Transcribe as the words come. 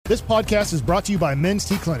This podcast is brought to you by Men's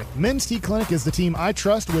T Clinic. Men's T Clinic is the team I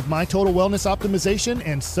trust with my total wellness optimization,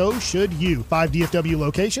 and so should you. 5 DFW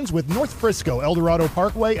locations with North Frisco, El Dorado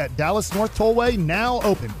Parkway at Dallas North Tollway now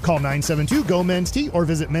open. Call 972-GO-MEN'S-T or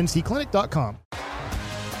visit mensteclinic.com.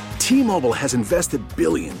 T-Mobile has invested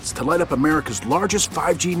billions to light up America's largest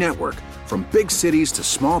 5G network, from big cities to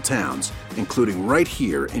small towns, including right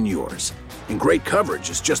here in yours. And great coverage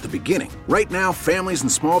is just the beginning. Right now, families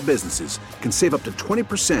and small businesses can save up to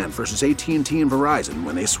 20% versus AT&T and Verizon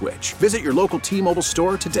when they switch. Visit your local T-Mobile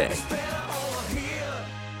store today.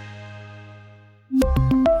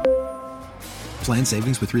 Plan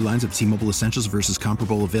savings with 3 lines of T-Mobile Essentials versus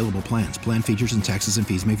comparable available plans. Plan features and taxes and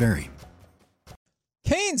fees may vary.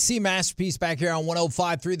 K&C Masterpiece back here on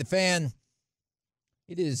 105.3 The Fan.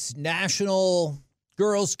 It is National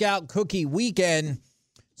Girl Scout Cookie Weekend.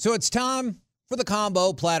 So it's time for the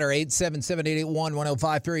combo platter.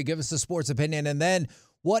 877-881-1053. Give us a sports opinion. And then,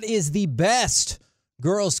 what is the best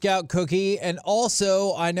Girl Scout cookie? And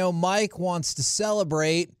also, I know Mike wants to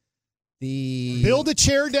celebrate the... Build a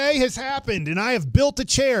Chair Day has happened, and I have built a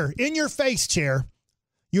chair. In your face chair.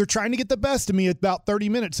 You were trying to get the best of me about 30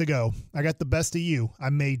 minutes ago. I got the best of you. I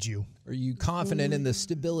made you. Are you confident in the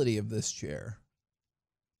stability of this chair?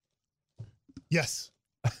 Yes.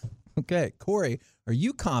 Okay, Corey, are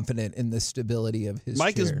you confident in the stability of his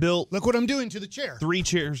Mike chair? has built Look what I'm doing to the chair. 3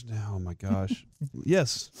 chairs now. Oh, my gosh.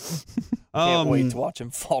 Yes. Can't wait to watch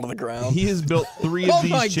him fall to the ground. He has built 3 of Oh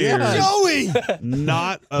my these chairs. God. Joey!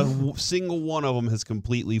 Not a single one of them has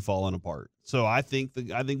completely fallen apart. So I think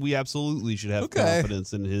we absolutely should have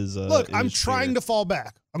confidence in his. Look, in I'm his trying chair. to fall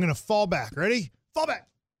back. I'm going to fall back. Ready? Fall back.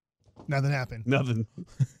 Nothing happened. Nothing.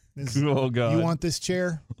 This- Oh God! You want this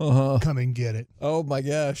chair? Uh-huh. Come and get it. Oh, my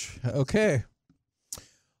gosh. Okay.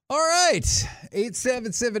 All right.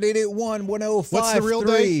 877-881-1053. What's the real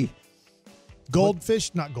day?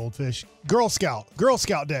 Goldfish, not goldfish. Girl Scout. Girl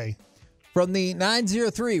Scout Day. From the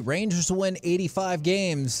 903, Rangers win 85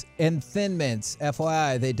 games, and Thin Mints,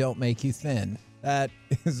 FYI, they don't make you thin. That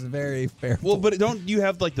is very fair. Well, but don't you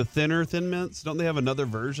have like the thinner Thin Mints? Don't they have another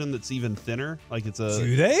version that's even thinner? Like it's a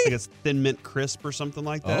Do they? Like it's Thin Mint Crisp or something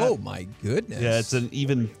like that. Oh, my goodness. yeah, it's an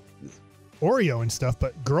even. Oreo and stuff,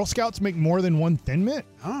 but Girl Scouts make more than one Thin Mint?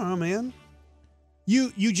 I don't know, man. You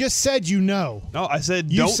just said you know. No, I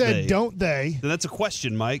said You don't said they? don't they? Then that's a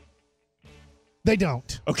question, Mike. They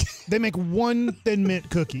don't. Okay. They make one Thin Mint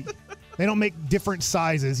cookie. They don't make different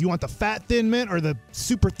sizes. You want the fat Thin Mint or the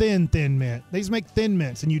super thin Thin Mint? They just make Thin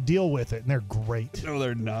Mints, and you deal with it, and they're great. No,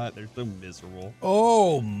 they're not. They're so miserable.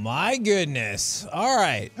 Oh, my goodness. All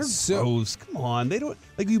right. They're gross. Come on. They don't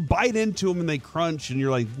like you bite into them and they crunch, and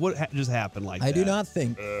you're like, what just happened like that? I do not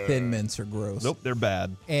think Thin Mints are gross. Nope, they're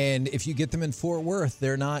bad. And if you get them in Fort Worth,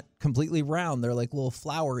 they're not completely round. They're like little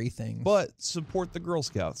floury things. But support the Girl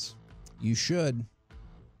Scouts. You should.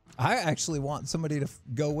 I actually want somebody to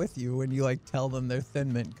go with you when you like tell them their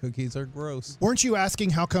Thin Mint cookies are gross. Weren't you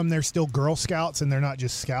asking how come they're still Girl Scouts and they're not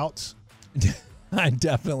just Scouts? I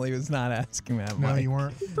definitely was not asking that, No, Mike. you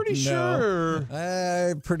weren't. Pretty No. sure.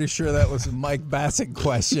 I'm pretty sure that was a Mike Bassett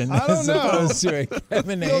question I don't as know. opposed to a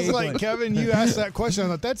Kevin Feels Hagelin. like, Kevin, you asked that question. I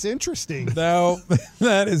thought, that's interesting. No,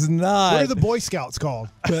 that is not. What are the Boy Scouts called?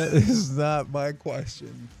 That is not my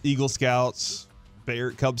question. Eagle Scouts,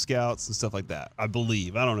 Cub Scouts, and stuff like that. I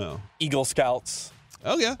believe. I don't know. Eagle Scouts.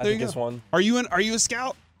 Oh yeah, I there you think go. it's one. Are you a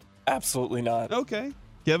scout? Absolutely not. Okay.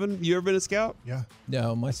 Kevin, you ever been a scout? Yeah.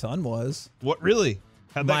 No, my son was. What really?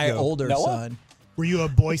 How'd that My go? older Noah? son. Were you a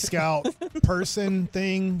Boy Scout person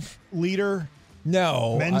thing, leader,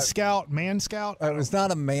 No. man scout? I was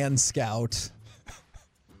not a man scout.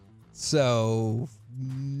 So.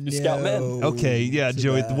 You scout men. Okay, yeah, to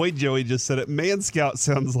Joey. that. The way Joey just said it, man scout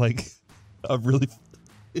sounds like a really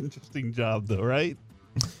interesting job, though, right?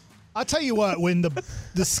 I'll tell you what, when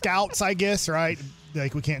the scouts, I guess, right?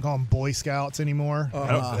 Like we can't call them Boy Scouts anymore. I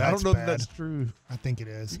don't That's know bad. if that's true. I think it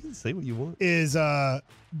is. You can say what you want. Is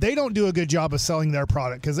they don't do a good job of selling their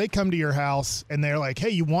product because they come to your house and they're like, hey,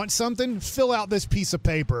 you want something? Fill out this piece of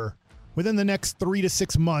paper. Within the next 3 to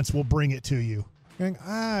 6 months, we'll bring it to you. You're like,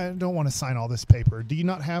 I don't want to sign all this paper. Do you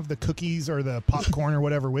not have the cookies or the popcorn or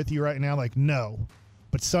whatever with you right now? Like, no.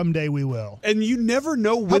 But someday we will. And you never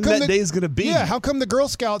know when that day is going to be. Yeah, how come the Girl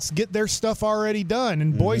Scouts get their stuff already done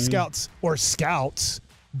and Boy Scouts or Scouts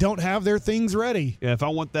don't have their things ready? Yeah, if I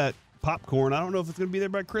want that popcorn, I don't know if it's going to be there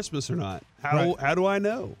by Christmas or not. How do I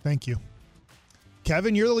know? Thank you.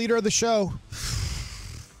 Kevin, you're the leader of the show.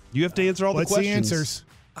 You have to answer all What's the questions. the answers?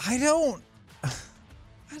 I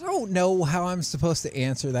don't know how I'm supposed to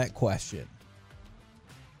answer that question.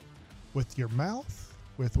 With your mouth?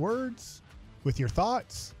 With words? With your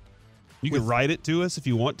thoughts? You can write it to us if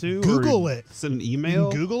you want to. Google it. Send an email. You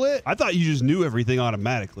can Google it. I thought you just knew everything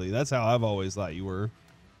automatically. That's how I've always thought you were.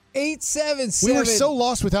 877. We were so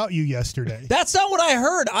lost without you yesterday. That's not what I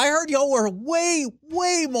heard. I heard y'all were way,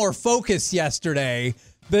 way more focused yesterday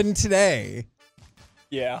than today.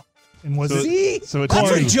 Yeah. And was See? So it's That's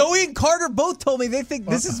you. what Joey and Carter both told me. They think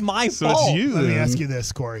this is my So fault. it's you. Let me then. ask you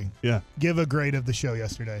this, Corey. Yeah. Give a grade of the show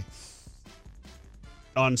yesterday.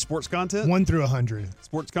 On sports content? 1 through 100.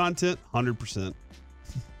 Sports content, 100%.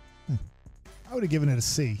 I would have given it a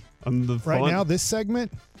C. On the Right fun- now, this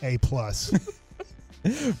segment, A+.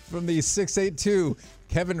 From the 682,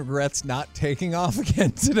 Kevin regrets not taking off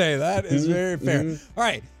again today. That is very fair. All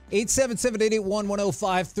right,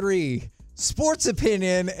 877-881-1053. Sports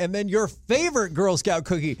opinion, and then your favorite Girl Scout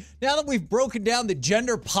cookie. Now that we've broken down the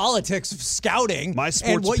gender politics of scouting My and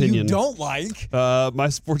sports what opinion. you don't like. My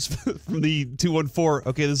sports from the 214.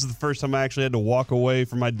 Okay, this is the first time I actually had to walk away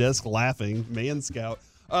from my desk laughing. Man Scout.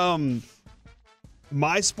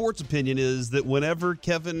 My sports opinion is that whenever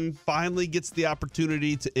Kevin finally gets the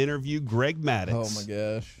opportunity to interview Greg Maddux, Oh my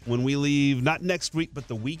gosh. when we leave, not next week, but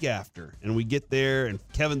the week after, and we get there, and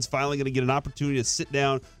Kevin's finally going to get an opportunity to sit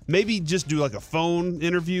down, maybe just do like a phone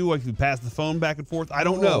interview, like we pass the phone back and forth. I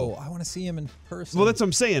don't know. I want to see him in person. Well, that's what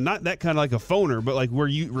I'm saying. Not that kind of like a phoner, but like where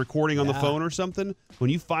you recording on the Yeah. phone or something. When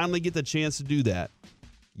you finally get the chance to do that,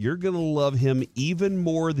 you're going to love him even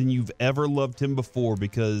more than you've ever loved him before,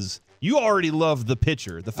 because you already love the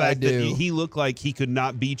pitcher. The fact that do. he looked like he could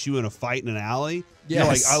not beat you in a fight in an alley. Yes. You're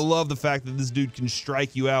like, I love the fact that this dude can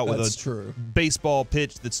strike you out with That's a true. baseball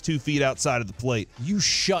pitch that's 2 feet outside of the plate. You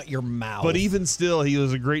shut your mouth. But even still, he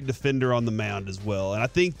was a great defender on the mound as well. And I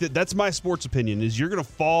think that that's my sports opinion, is you're going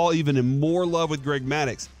to fall even in more love with Greg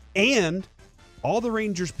Maddux. And all the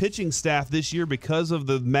Rangers pitching staff this year, because of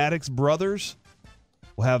the Maddux brothers,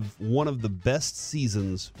 will have one of the best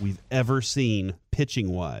seasons we've ever seen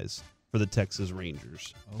pitching-wise for the Texas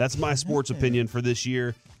Rangers. That's my sports opinion for this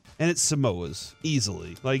year. And it's Samoa's,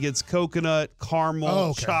 easily. Like, it's coconut,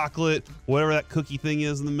 caramel, chocolate, whatever that cookie thing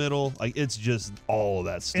is in the middle. Like, it's just all of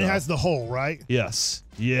that stuff. It has the hole, right? Yes.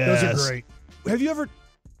 Yes. Those are great. Have you ever...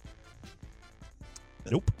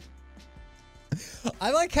 Nope.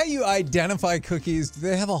 I like how you identify cookies. Do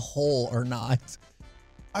they have a hole or not?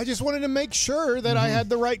 I just wanted to make sure that I had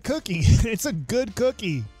the right cookie. It's a good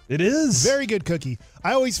cookie. It is. Very good cookie.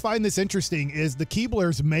 I always find this interesting is the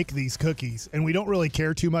Keeblers make these cookies, and we don't really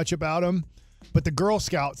care too much about them, but the Girl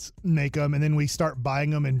Scouts make them, and then we start buying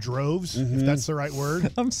them in droves, if that's the right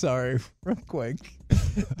word. I'm sorry, real quick.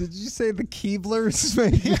 Did you say the Keeblers?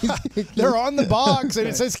 Maybe? They're on the box, and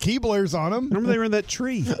it says Keeblers on them. Remember they were in that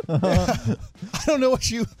tree. I don't know what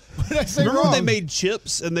did I say Remember wrong? when they made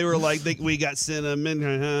chips and they were like, we got cinnamon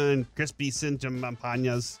and crispy cinnamon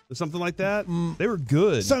panas or something like that? They were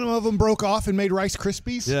good. Some of them broke off and made Rice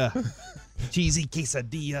Krispies. Yeah. Cheesy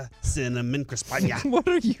quesadilla, cinnamon crispania. What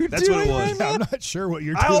are you That's doing what it was. right now? I'm not sure what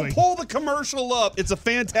you're I'll doing. pull the commercial up. It's a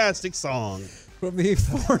fantastic song. From the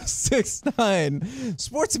 469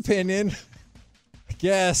 sports opinion, I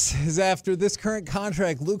guess, is after this current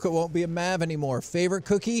contract, Luka won't be a Mav anymore. Favorite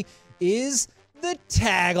cookie is the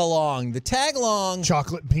tag-along. The tag-along,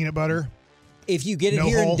 Chocolate peanut butter. if you get it No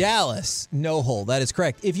here hole? in Dallas, no hole. That is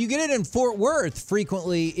correct. If you get it in Fort Worth,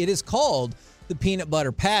 frequently it is called the peanut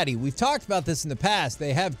butter patty. We've talked about this in the past.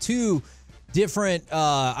 They have two different,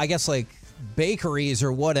 I guess, like bakeries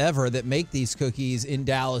or whatever that make these cookies in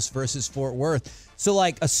Dallas versus Fort Worth. So,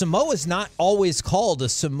 like, a Samoa is not always called a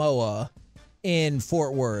Samoa in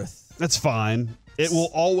Fort Worth. That's fine. It will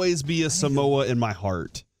always be a Samoa in my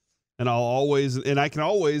heart. And I can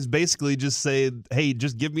always basically just say, hey,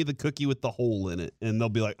 just give me the cookie with the hole in it. And they'll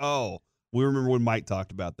be like, oh, we remember when Mike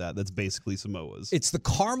talked about that. That's basically Samoa's. It's the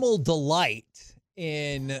caramel delight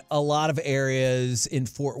in a lot of areas in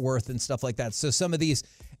Fort Worth and stuff like that. So some of these,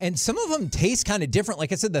 and some of them taste kind of different.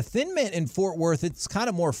 Like I said, the Thin Mint in Fort Worth, it's kind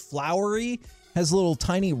of more floury, has little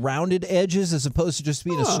tiny rounded edges as opposed to just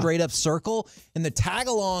being a straight up circle. And the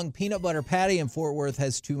tag-along peanut butter patty in Fort Worth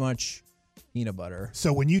has too much peanut butter.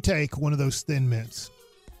 So when you take one of those Thin Mints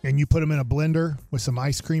and you put them in a blender with some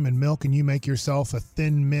ice cream and milk and you make yourself a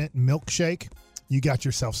Thin Mint milkshake, you got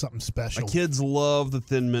yourself something special. My kids love the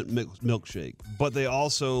Thin Mint milkshake, but they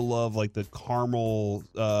also love like the caramel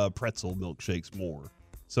pretzel milkshakes more.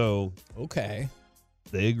 So Okay.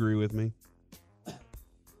 they agree with me.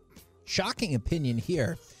 Shocking opinion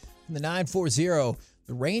here. From the 940,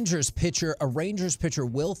 a Rangers pitcher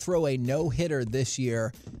will throw a no-hitter this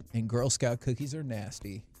year, and Girl Scout cookies are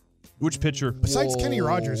nasty. Which pitcher? Besides Kenny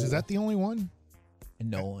Rogers, is that the only one?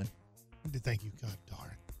 And no one. Thank you. God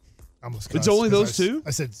darn. I almost It's cussed only 'cause those two? I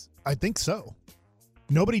said, I think so.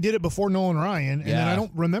 Nobody did it before Nolan Ryan, and then Yeah. I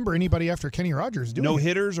don't remember anybody after Kenny Rogers doing No it.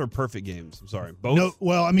 hitters or perfect games? I'm sorry. Both? No,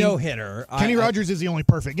 well, I mean, No hitter. Kenny Rogers is the only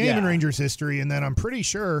perfect game in Yeah. Rangers history, and then I'm pretty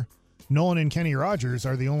sure Nolan and Kenny Rogers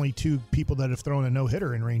are the only two people that have thrown a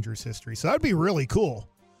no-hitter in Rangers history. So that'd be really cool.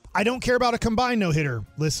 I don't care about a combined no-hitter,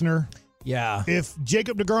 listener. Yeah. If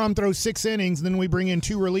Jacob deGrom throws 6 innings, then we bring in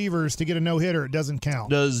 2 relievers to get a no-hitter, it doesn't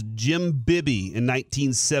count. Does Jim Bibby in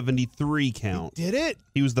 1973 count? Did it?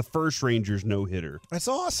 He was the first Rangers no-hitter. That's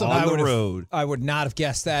awesome. On the would've- road. I would not have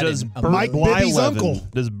guessed that. Does in a Bert Mike million- Bibby's Blyleven, uncle.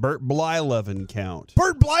 Does Bert Blyleven count?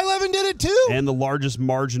 Bert Blyleven did it too? And the largest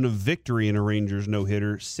margin of victory in a Rangers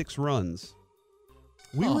no-hitter, 6 runs.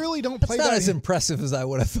 We Huh. really don't That's play not that. as impressive as I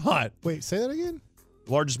would have thought. Wait, say that again?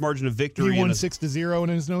 Largest margin of victory. He won in a- 6-0 in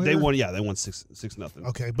his no-hitter? They won, yeah, they won 6-0.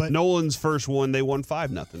 Okay, but Nolan's first one, they won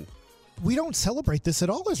 5-0. we don't celebrate this at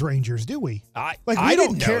all as Rangers, do we? I We didn't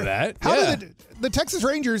don't know care. that. How Yeah. did the Texas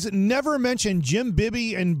Rangers never mention Jim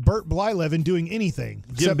Bibby and Bert Blyleven doing anything?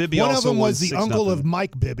 Except Bibby one of also them won was the 6-0. uncle of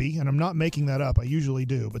Mike Bibby, and I'm not making that up. I usually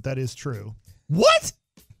do, but that is true. What?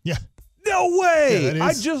 Yeah, No way! Yeah, that I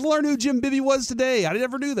is- just learned who Jim Bibby was today. I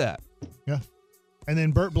never knew that. yeah. And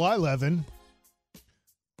then Bert Blyleven,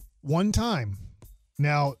 one time.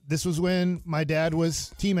 Now, this was when my dad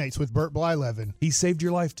was teammates with Bert Blyleven. He saved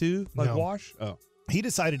your life too? Like No. Wash? Oh. He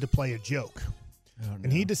decided to play a joke.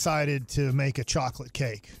 And he decided to make a chocolate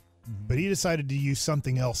cake, but he decided to use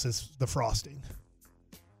something else as the frosting.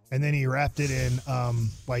 And then he wrapped it in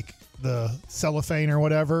like the cellophane or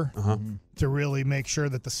whatever to really make sure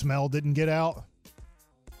that the smell didn't get out.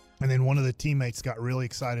 And then one of the teammates got really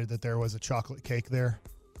excited that there was a chocolate cake there.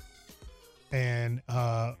 And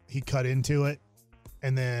he cut into it.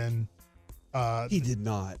 And then He did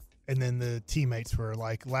not. the teammates were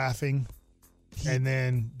like laughing. And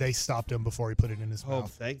then they stopped him before he put it in his Oh,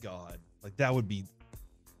 mouth. thank God. Like that would be,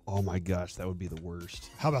 oh my gosh, that would be the worst.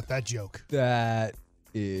 How about that joke? That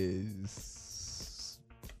is.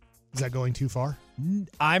 Is that going too far?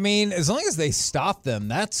 I mean, as long as they stop them,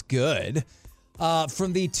 that's good.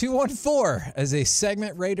 From the 214, as a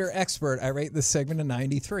segment rater expert, I rate this segment a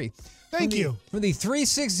 93. Thank you. From the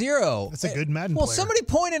 360. That's a good Madden Well, player. somebody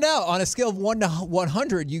pointed out on a scale of 1 to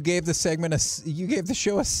 100, you gave the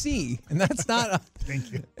show a C, and that's not.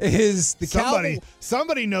 Thank you. Is the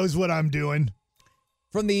Somebody knows what I'm doing.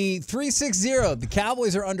 From the 360, the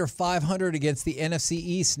Cowboys are under 500 against the NFC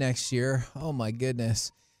East next year. Oh my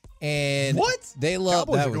goodness! And What? they love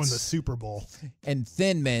Cowboys that are going was- to the Super Bowl. and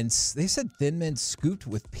Thin Mints. They said Thin Mints scooped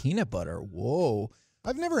with peanut butter. Whoa!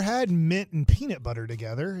 I've never had mint and peanut butter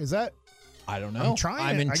together. Is that? I don't know. I'm trying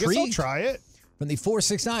I'm it. intrigued. I guess I'll try it. From the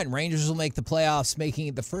 469, Rangers will make the playoffs, making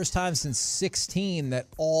it the first time since 16 that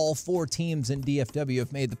all 4 teams in DFW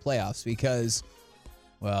have made the playoffs because,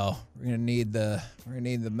 well, we're gonna need the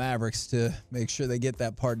Mavericks to make sure they get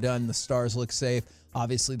that part done. The Stars look safe.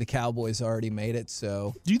 Obviously, the Cowboys already made it,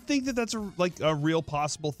 so Do you think that that's a real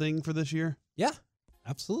possible thing for this year? yeah,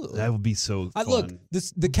 absolutely. That would be so fun. Look,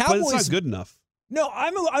 the but Cowboys. it's not good enough. No,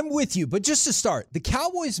 I'm with you, but just to start, the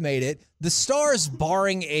Cowboys made it. The Stars,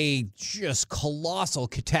 barring a just colossal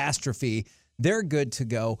catastrophe, they're good to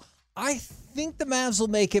go. I think the Mavs will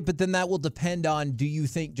make it, but then that will depend on, do you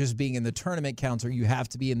think just being in the tournament counts or you have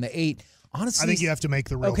to be in the 8? Honestly, I think you have to make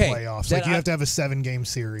the real Okay, playoffs. then Like you have to have a 7-game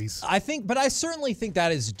series. but I certainly think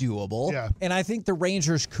that is doable. Yeah. And I think the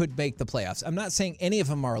Rangers could make the playoffs. I'm not saying any of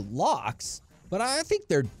them are locks, but I think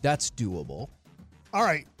that's doable. All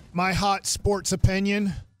right, my hot sports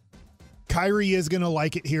opinion. Kyrie is going to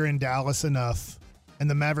like it here in Dallas enough, and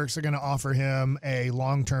the Mavericks are going to offer him a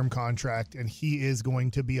long-term contract, and he is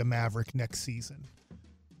going to be a Maverick next season.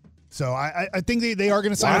 So I think they are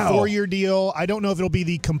going to sign a 4-year deal. I don't know if it'll be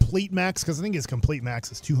the complete max because I think his complete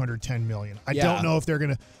max is $210 million. I don't know if they're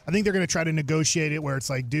going to – I think they're going to try to negotiate it where it's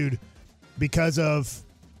like, dude, because of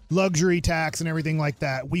luxury tax and everything like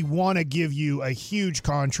that, we want to give you a huge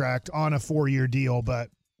contract on a 4-year deal, but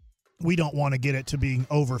we don't want to get it to being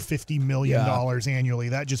over $50 million annually.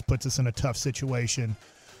 That just puts us in a tough situation.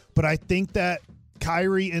 But I think that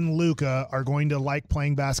Kyrie and Luka are going to like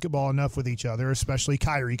playing basketball enough with each other, especially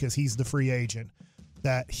Kyrie because he's the free agent,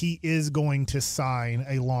 that he is going to sign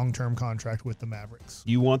a long-term contract with the Mavericks.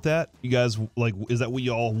 You want that? You guys, like, is that what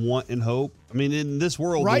you all want and hope? I mean, in this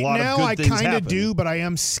world, Right a lot now, of good I things kind of happen. do, but I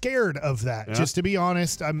am scared of that. Yeah. Just to be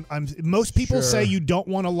honest, I'm. Most people Sure. say you don't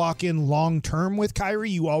want to lock in long-term with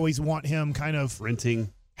Kyrie. You always want him kind of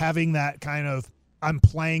Renting. having that kind of, I'm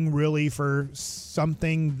playing really for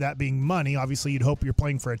something, that being money. Obviously, you'd hope you're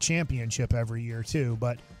playing for a championship every year too.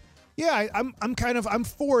 But yeah, I'm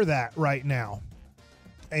for that right now.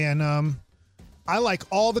 And I like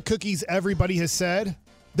all the cookies everybody has said.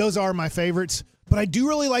 Those are my favorites. But I do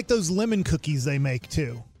really like those lemon cookies they make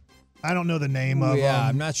too. I don't know the name of them. Yeah,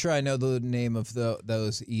 I'm not sure I know the name of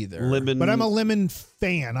those either. Lemon. But I'm a lemon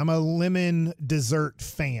fan. I'm a lemon dessert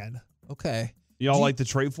fan. Okay. Y'all like the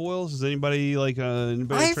trefoils? Is anybody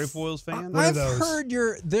a trefoils fan? What are I've those? heard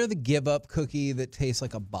they're the give up cookie that tastes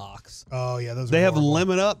like a box. Oh yeah, those. They are have horrible.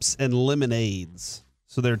 lemon ups and lemonades.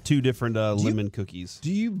 So they're two different lemon cookies.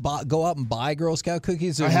 Do you go out and buy Girl Scout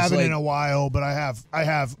cookies? Or I just haven't in a while, but I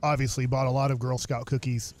have obviously bought a lot of Girl Scout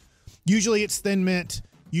cookies. Usually it's Thin Mint.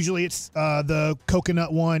 Usually it's the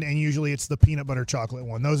coconut one, and usually it's the peanut butter chocolate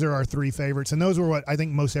one. Those are our three favorites, and those are what I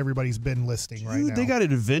think most everybody's been listing right now. They got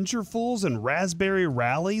Adventurefuls and Raspberry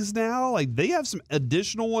Rallies now. Like, they have some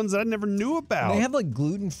additional ones that I never knew about. They have like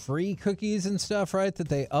gluten-free cookies and stuff, right? That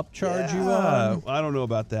they upcharge you on. I don't know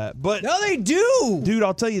about that, but No, they do. dude,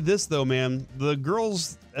 I'll tell you this though, man. The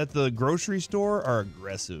girls at the grocery store are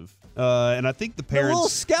aggressive. And I think the parents, little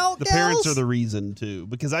scout the parents gals? are the reason too,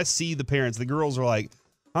 because I see the parents. The girls are like,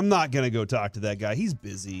 I'm not going to go talk to that guy. He's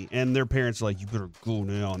busy. And their parents are like, you better go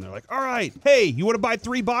now. And they're like, all right, hey, you want to buy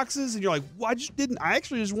 3 boxes? And you're like, well, I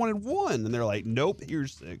actually just wanted 1. And they're like, nope,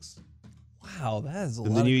 here's 6. Wow, that is a lot.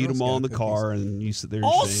 And then you of eat Girl them all in the Scout car and you sit there and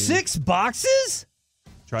All shame, 6 boxes?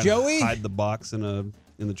 trying Joey? to hide the box in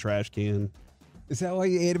the trash can. Is that why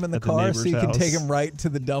you ate them in the At the car so you neighbor's can take house. them right to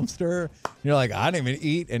the dumpster? You're like, I didn't even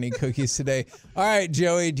eat any cookies today. All right,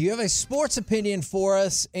 Joey, do you have a sports opinion for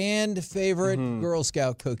us and favorite Girl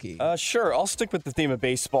Scout cookie? Sure. I'll stick with the theme of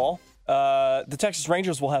baseball. The Texas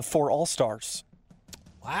Rangers will have 4 All-Stars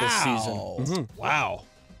this season. Wow.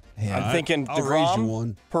 Man, I'm thinking I'll raise you DeGrom,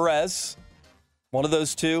 one. Perez, one of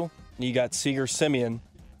those two. And you got Seager, Simeon,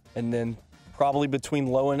 and then probably between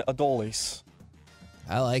Lowe and Adolis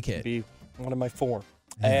I like it. be one of my 4.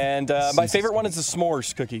 And my favorite one is the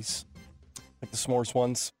s'mores cookies. Like the s'mores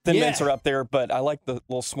ones. Thin Mints are up there, but I like the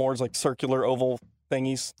little s'mores, like circular oval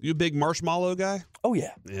thingies. You a big marshmallow guy? Oh,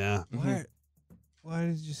 yeah. Yeah. Why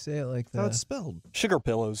did you say it like That's how that? it's spelled. Sugar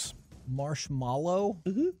pillows. Marshmallow?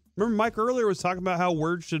 Remember Mike earlier was talking about how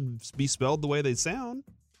words should be spelled the way they sound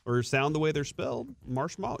or sound the way they're spelled.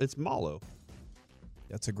 Marshmallow. It's mallow.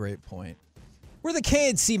 That's a great point. We're the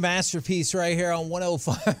KNC Masterpiece right here on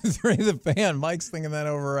 105.3 The Fan. Mike's thinking that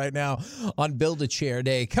over right now on Build-A-Chair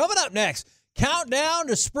Day. Coming up next, countdown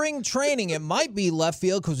to spring training. It might be left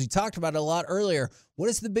field because we talked about it a lot earlier. What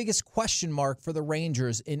is the biggest question mark for the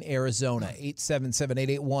Rangers in Arizona?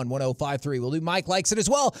 877-881-1053. We'll do Mike Likes It as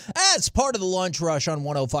well as part of the Lunch Rush on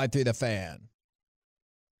 105.3 The Fan.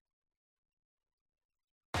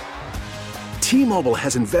 T-Mobile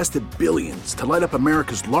has invested billions to light up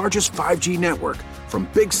America's largest 5G network, from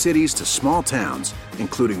big cities to small towns,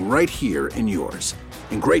 including right here in yours.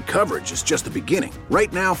 And great coverage is just the beginning.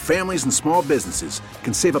 Right now, families and small businesses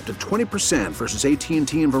can save up to 20% versus AT&T and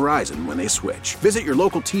Verizon when they switch. Visit your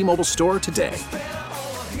local T-Mobile store today.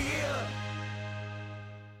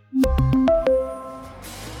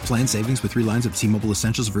 Plan savings with 3 lines of T-Mobile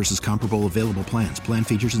Essentials versus comparable available plans. Plan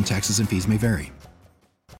features and taxes and fees may vary.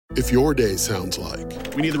 If your day sounds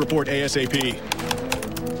like We need the report ASAP.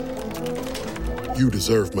 you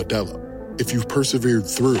deserve Modelo. If you've persevered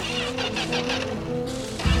through,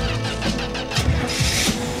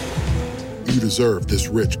 you deserve this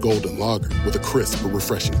rich golden lager with a crisp but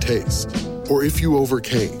refreshing taste. Or if you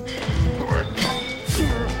overcame, 2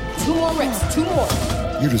 more reps, 2 more.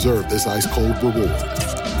 you deserve this ice-cold reward.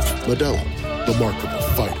 Modelo, the mark of a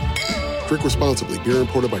fighter. Drink responsibly. Beer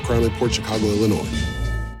imported by Crown Imports, Chicago, Illinois.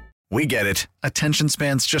 We get it. Attention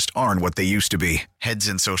spans just aren't what they used to be. Heads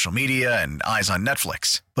in social media and eyes on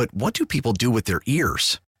Netflix. But what do people do with their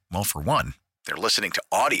ears? Well, for one, they're listening to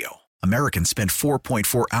audio. Americans spend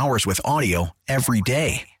 4.4 hours with audio every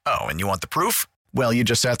day. Oh, and you want the proof? Well, you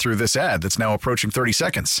just sat through this ad that's now approaching 30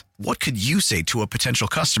 seconds. What could you say to a potential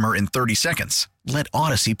customer in 30 seconds? Let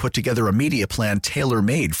Odyssey put together a media plan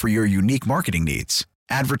tailor-made for your unique marketing needs.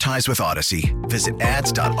 Advertise with Odyssey. Visit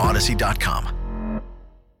ads.odyssey.com.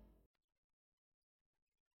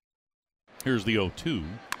 Here's the 0-2.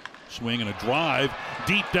 Swing and a drive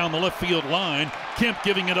deep down the left field line. Kemp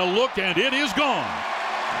giving it a look, and it is gone.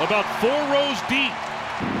 About 4 rows deep.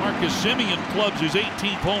 Marcus Semien clubs his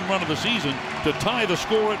 18th home run of the season to tie the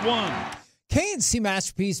score at 1. KNC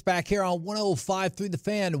Masterpiece back here on 105.3 The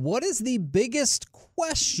Fan. What is the biggest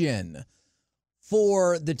question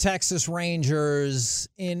for the Texas Rangers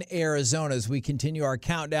in Arizona as we continue our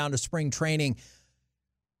countdown to spring training?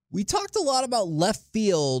 We talked a lot about left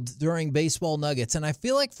field during Baseball Nuggets, and I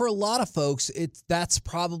feel like for a lot of folks, that's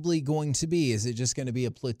probably going to be. Is it just going to be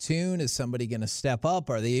a platoon? Is somebody going to step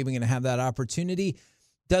up? Are they even going to have that opportunity?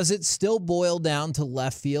 Does it still boil down to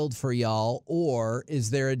left field for y'all, or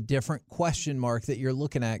is there a different question mark that you're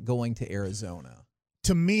looking at going to Arizona?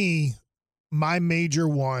 To me, my major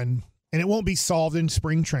one, and it won't be solved in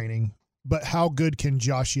spring training, but how good can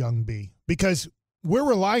Josh Young be? Because we're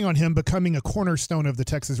relying on him becoming a cornerstone of the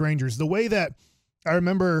Texas Rangers. The way that I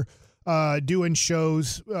remember doing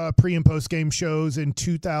shows, pre- and post-game shows in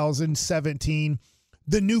 2017,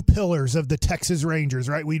 the new pillars of the Texas Rangers,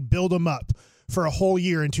 right? We'd build them up for a whole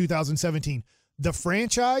year in 2017. The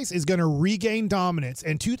franchise is going to regain dominance,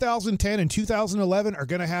 and 2010 and 2011 are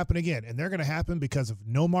going to happen again, and they're going to happen because of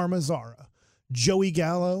Nomar Mazara, Joey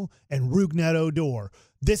Gallo, and Rougned Odor.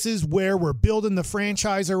 This is where we're building the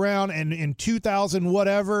franchise around, and in 2000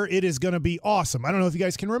 whatever, it is going to be awesome. I don't know if you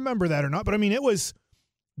guys can remember that or not, but I mean,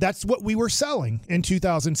 that's what we were selling in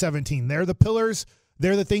 2017. They're the pillars.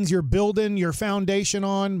 They're the things you're building your foundation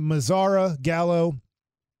on, Mazara, Gallo,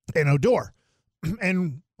 and Odor.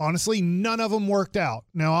 And honestly, none of them worked out.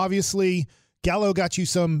 Now, obviously, Gallo got you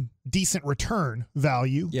some decent return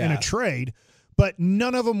value in a trade, but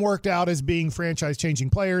none of them worked out as being franchise-changing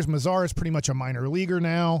players. Mazara is pretty much a minor leaguer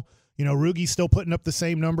now. You know, Rugi's still putting up the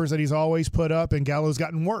same numbers that he's always put up, and Gallo's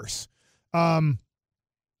gotten worse.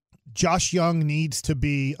 Josh Young needs to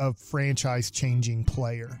be a franchise-changing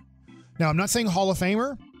player. Now, I'm not saying Hall of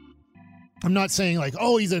Famer. I'm not saying like,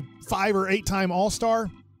 oh, he's a 5 or 8-time All-Star.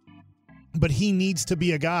 But he needs to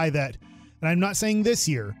be a guy that, and I'm not saying this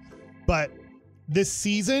year, but this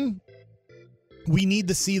season, we need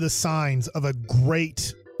to see the signs of a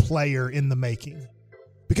great player in the making.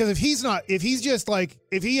 Because if he at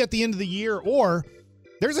the end of the year, or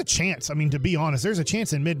there's a chance, I mean, to be honest, there's a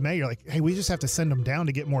chance in mid-May, you're like, hey, we just have to send him down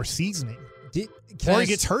to get more seasoning. Or he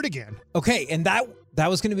gets hurt again. Okay, and that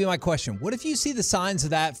was going to be my question. What if you see the signs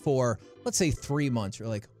of that for, let's say, 3 months? You're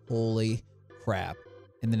like, holy crap.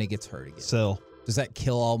 And then he gets hurt again. Sell. Does that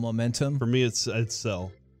kill all momentum? For me, it's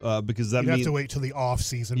sell. Because that means... You'd have to wait till the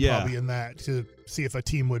off-season probably in that to see if a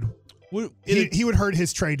team would... He would hurt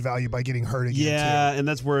his trade value by getting hurt again. Yeah, too. And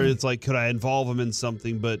that's where it's like, could I involve him in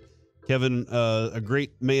something? But Kevin, a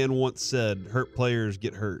great man once said, hurt players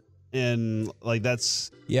get hurt. And like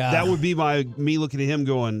that would be me looking at him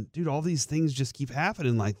going, dude, all these things just keep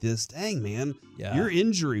happening like this. Dang, man. Yeah. You're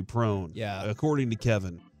injury prone, according to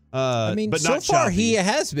Kevin. I mean, but so far he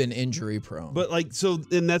has been injury prone. But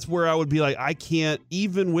and that's where I would be like, I can't,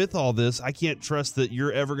 even with all this, I can't trust that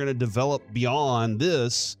you're ever going to develop beyond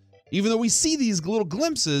this. Even though we see these little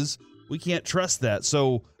glimpses, we can't trust that.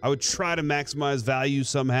 So I would try to maximize value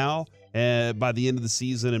somehow by the end of the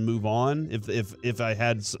season and move on if I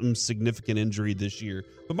had some significant injury this year.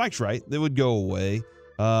 But Mike's right. They would go away.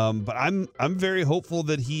 But I'm very hopeful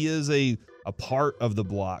that he is a part of the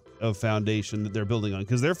block of foundation that they're building on,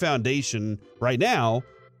 because their foundation right now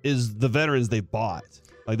is the veterans they bought.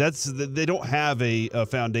 Like they don't have a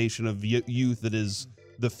foundation of youth that is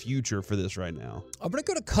the future for this right now. I'm going to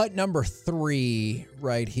go to cut number 3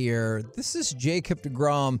 right here. This is Jacob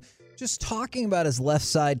deGrom just talking about his left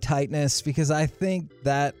side tightness, because I think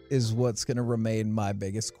that is what's going to remain my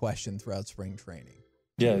biggest question throughout spring training.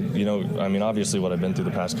 Yeah, you know, I mean, obviously what I've been through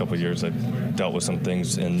the past couple of years, I've dealt with some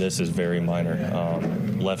things, and this is very minor.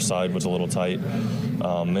 Left side was a little tight.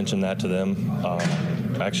 Mentioned that to them.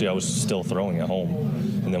 Actually, I was still throwing at home.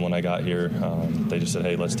 And then when I got here, they just said,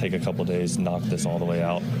 hey, let's take a couple of days, knock this all the way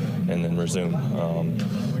out, and then resume.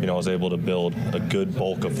 You know, I was able to build a good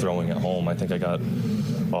bulk of throwing at home. I think I got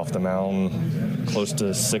off the mound close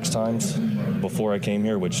to 6 times before I came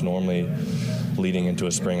here, which normally leading into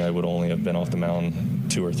a spring, I would only have been off the mound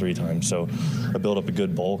 2 or 3 times. So I built up a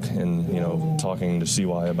good bulk, and, you know, talking to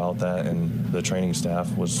CY about that and the training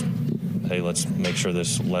staff was, hey, let's make sure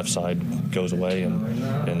this left side goes away.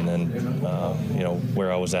 And then, you know,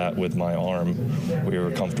 where I was at with my arm, we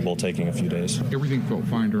were comfortable taking a few days. Everything felt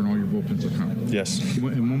fine during all your bullpens at home? Yes.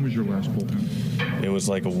 And when was your last bullpen? It was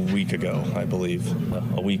like a week ago, I believe.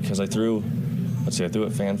 A week, because I threw at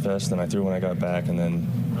FanFest, then I threw when I got back, and then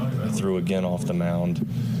I threw again off the mound,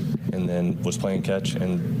 and then was playing catch,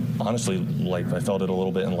 and honestly, like, I felt it a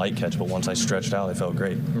little bit in light catch, but once I stretched out, I felt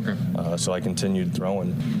great. Okay. So I continued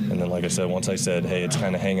throwing, and then, like I said, once I said, hey, it's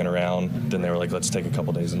kind of hanging around, then they were like, let's take a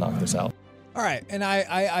couple days and knock this out. All right, and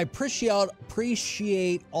I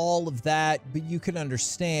appreciate all of that, but you can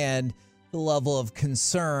understand the level of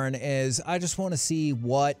concern is I just want to see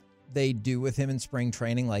what they do with him in spring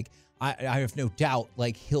training. Like, I have no doubt,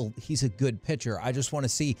 like, he's a good pitcher. I just want to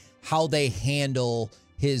see how they handle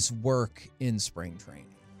his work in spring training.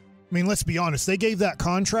 I mean, let's be honest. They gave that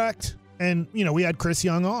contract, and, you know, we had Chris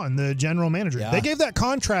Young on, the general manager. Yeah. They gave that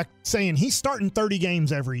contract saying he's starting 30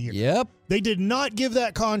 games every year. Yep. They did not give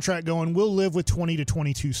that contract going, we'll live with 20 to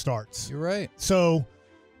 22 starts. You're right. So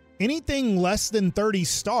anything less than 30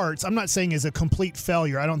 starts, I'm not saying is a complete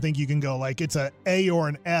failure. I don't think you can go like it's an A or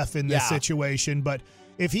an F in this situation. But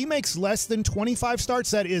if he makes less than 25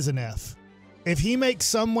 starts, that is an F. If he makes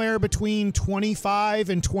somewhere between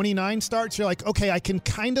 25 and 29 starts, you're like, okay, I can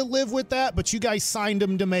kind of live with that, but you guys signed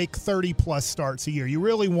him to make 30-plus starts a year. You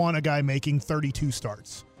really want a guy making 32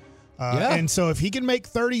 starts. And so if he can make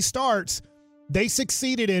 30 starts, they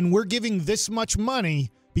succeeded in we're giving this much money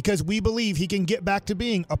because we believe he can get back to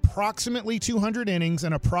being approximately 200 innings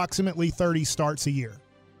and approximately 30 starts a year.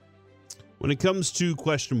 When it comes to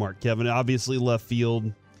question mark, Kevin, obviously left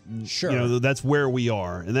field, sure, that's where we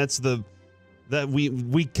are, and that's that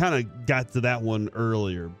we kind of got to that one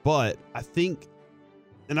earlier. But I think,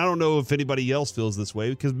 and I don't know if anybody else feels this way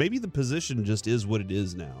because maybe the position just is what it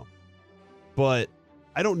is now. But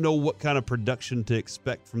I don't know what kind of production to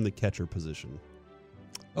expect from the catcher position.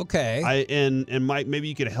 Okay. And Mike, maybe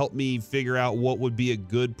you could help me figure out what would be a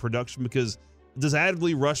good production, because does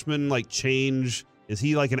Adley Rutschman like change? Is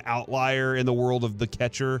he like an outlier in the world of the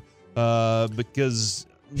catcher? Because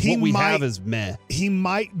what we have is meh. He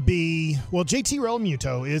might be, well, JT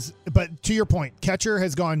Realmuto is, but to your point, catcher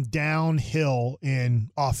has gone downhill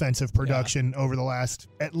in offensive production over the last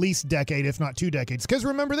at least decade, if not 2 decades. Because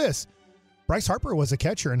remember this, Bryce Harper was a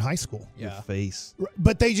catcher in high school. Yeah. Face.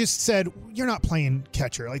 But they just said, you're not playing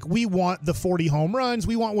catcher. Like, we want the 40 home runs.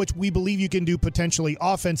 We want what we believe you can do potentially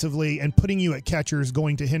offensively, and putting you at catcher is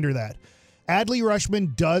going to hinder that. Adley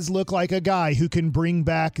Rutschman does look like a guy who can bring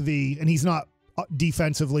back and he's not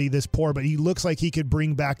defensively this poor, but he looks like he could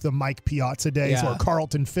bring back the Mike Piazza days or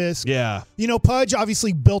Carlton Fisk. Yeah. Pudge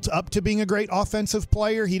obviously built up to being a great offensive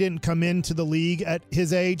player. He didn't come into the league at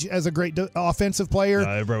his age as a great offensive player.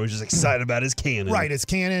 Everybody was just excited about his cannon. Right, his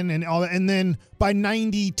cannon and all that. And then by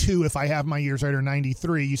 92, if I have my years right, or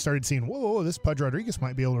 93, you started seeing, whoa, this Pudge Rodriguez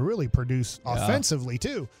might be able to really produce offensively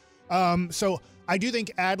too. So I do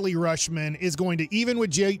think Adley Rutschman is going to, even with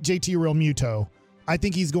JT Realmuto, I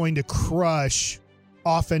think he's going to crush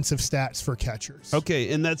offensive stats for catchers.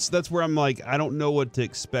 Okay, and that's where I'm like, I don't know what to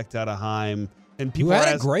expect out of Heim. And people who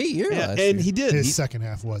had a great year last year. He did. His second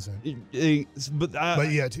half wasn't.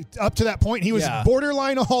 But yeah, up to that point, he was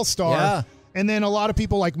borderline all-star. Yeah. And then a lot of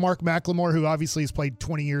people like Mark McLemore, who obviously has played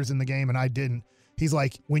 20 years in the game, and I didn't. He's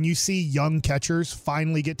like, when you see young catchers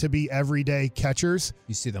finally get to be everyday catchers,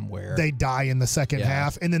 you see them where they die in the second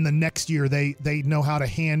half. And then the next year, they know how to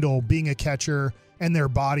handle being a catcher and their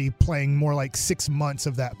body playing more like 6 months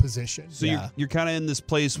of that position. So you're kind of in this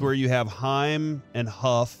place where you have Heim and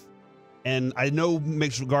Huff, and I know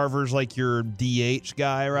Mitchell Garver's like your DH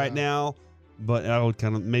guy right now, but I would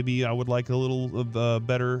maybe I would like a little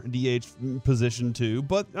better DH position too.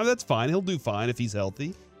 But that's fine. He'll do fine if he's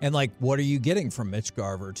healthy. And like, what are you getting from Mitch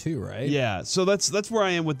Garver too, right? Yeah. So that's where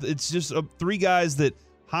I am with. It's just 3 guys that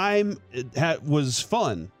Heim was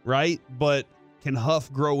fun, right? But can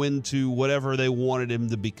Huff grow into whatever they wanted him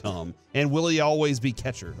to become? And will he always be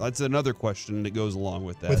catcher? That's another question that goes along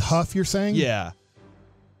with that. With Huff, you're saying? Yeah.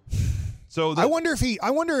 So I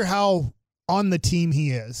wonder how on the team he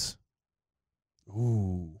is.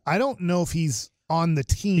 Ooh. I don't know if he's on the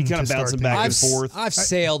team. He kind of bouncing back and forth. I've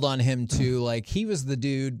sailed on him too. Like, he was the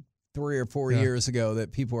dude 3 or 4 years ago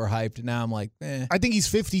that people were hyped, and now I'm like, I think he's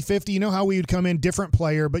 50-50. You know how we would come in different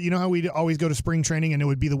player, but you know how we'd always go to spring training and it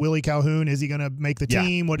would be the Willie Calhoun. Is he going to make the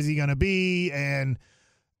team? What is he going to be? And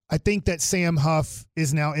I think that Sam Huff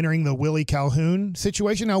is now entering the Willie Calhoun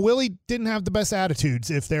situation. Now, Willie didn't have the best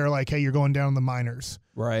attitudes if they're like, hey, you're going down in the minors.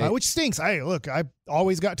 Right. Which stinks. I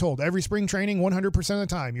always got told every spring training, 100% of the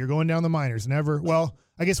time, you're going down the minors. Never. Well,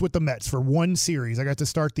 I guess with the Mets for one series, I got to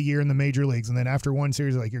start the year in the major leagues. And then after one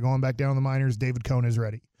series, like, you're going back down the minors. David Cone is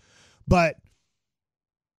ready. But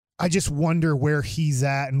I just wonder where he's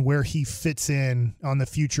at and where he fits in on the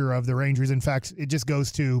future of the Rangers. In fact, it just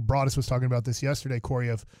goes to, Broadus was talking about this yesterday, Corey,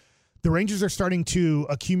 of the Rangers are starting to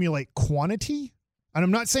accumulate quantity. And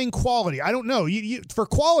I'm not saying quality. I don't know. For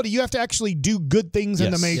quality, you have to actually do good things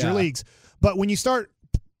in the major leagues. But when you start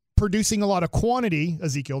producing a lot of quantity,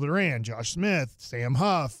 Ezekiel Duran, Josh Smith, Sam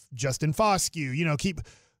Huff, Justin Foscue,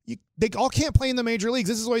 they all can't play in the major leagues.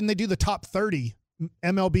 This is when they do the top 30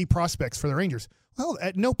 MLB prospects for the Rangers. Well,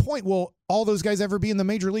 at no point will all those guys ever be in the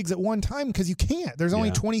major leagues at one time because you can't. There's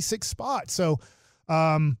only 26 spots. So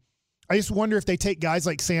I just wonder if they take guys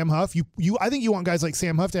like Sam Huff. I think you want guys like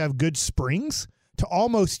Sam Huff to have good springs to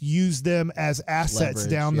almost use them as assets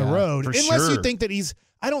leverage down the road. Unless you think that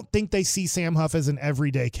I don't think they see Sam Huff as an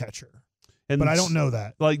everyday catcher. But I don't know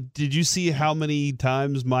that. Like, did you see how many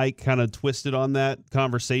times Mike kind of twisted on that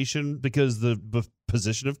conversation? Because the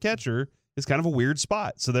position of catcher is kind of a weird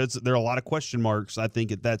spot. So there are a lot of question marks, I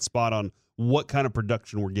think, at that spot on what kind of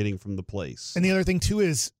production we're getting from the place. And the other thing, too,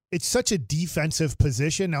 is it's such a defensive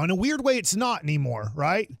position. Now, in a weird way, it's not anymore,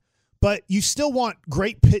 right? But you still want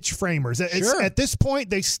great pitch framers. Sure. At this point,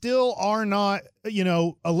 they still are not,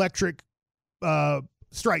 electric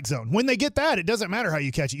strike zone. When they get that, it doesn't matter how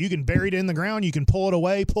you catch it. You can bury it in the ground. You can pull it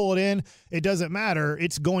away, pull it in. It doesn't matter.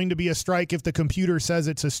 It's going to be a strike if the computer says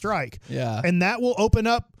it's a strike. Yeah. And that will open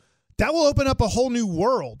up a whole new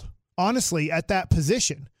world, honestly, at that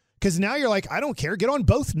position. Because now you're like, I don't care. Get on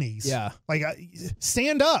both knees. Yeah. Like,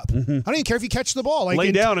 stand up. I don't even care if you catch the ball. Like,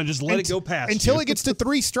 lay down and just let it go past until you. It gets to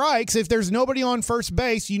 3 strikes. If there's nobody on first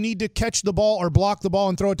base, you need to catch the ball or block the ball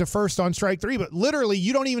and throw it to first on strike 3. But literally,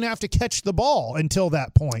 you don't even have to catch the ball until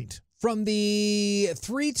that point. From the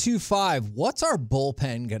 3-2-5, what's our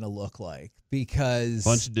bullpen going to look like? Because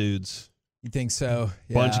bunch of dudes. You think so?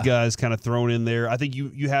 Yeah. Bunch of guys kind of thrown in there. I think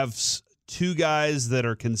you have 2 guys that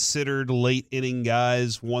are considered late inning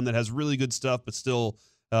guys. One that has really good stuff, but still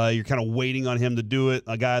you're kind of waiting on him to do it.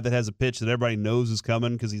 A guy that has a pitch that everybody knows is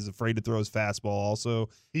coming because he's afraid to throw his fastball also.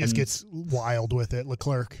 He just gets wild with it,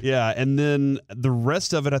 Leclerc. Yeah, and then the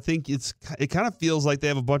rest of it, I think it kind of feels like they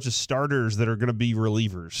have a bunch of starters that are going to be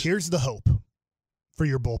relievers. Here's the hope for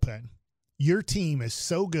your bullpen. Your team is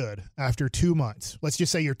so good after 2 months. Let's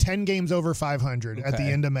just say you're 10 games over 500 at the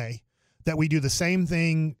end of May, that we do the same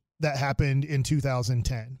thing that happened in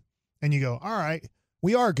 2010. And you go, all right,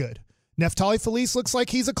 we are good. Neftali Feliz looks like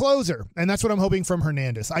he's a closer, and that's what I'm hoping from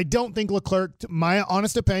Hernandez. I don't think Leclerc, my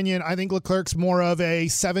honest opinion, I think Leclerc's more of a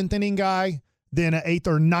 7th inning guy than an 8th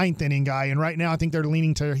or 9th inning guy, and right now I think they're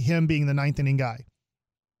leaning to him being the 9th inning guy.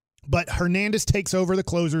 But Hernandez takes over the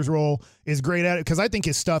closer's role, is great at it, because I think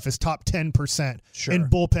his stuff is top 10% in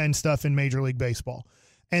bullpen stuff in Major League Baseball.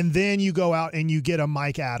 And then you go out and you get a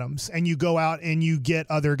Mike Adams, and you go out and you get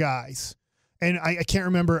other guys. And I can't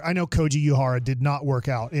remember. I know Koji Uehara did not work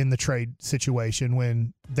out in the trade situation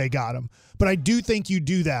when they got him. But I do think you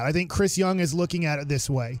do that. I think Chris Young is looking at it this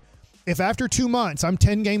way. If after 2 months I'm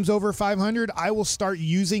 10 games over 500, I will start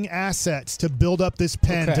using assets to build up this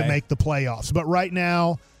pen to make the playoffs. But right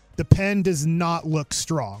now, the pen does not look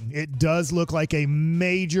strong. It does look like a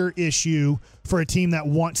major issue for a team that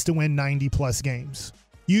wants to win 90-plus games.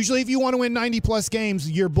 Usually if you want to win 90-plus games,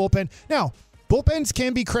 your bullpen. Now, bullpens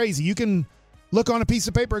can be crazy. You can look on a piece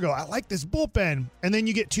of paper and go, I like this bullpen. And then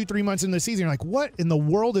you get 2-3 months into the season, you're like, what in the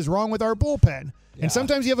world is wrong with our bullpen? Yeah. And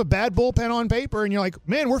sometimes you have a bad bullpen on paper, and you're like,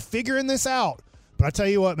 man, we're figuring this out. But I tell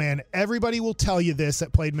you what, man, everybody will tell you this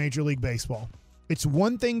that played Major League Baseball. It's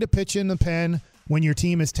one thing to pitch in the pen when your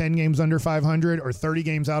team is 10 games under 500 or 30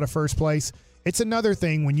 games out of first place. It's another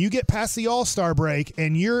thing when you get past the All-Star break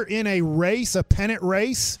and you're in a race, a pennant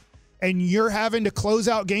race, and you're having to close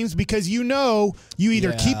out games because you know you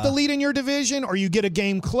either keep the lead in your division or you get a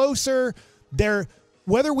game closer.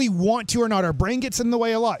 Whether we want to or not, our brain gets in the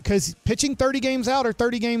way a lot because pitching 30 games out or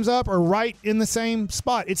 30 games up are right in the same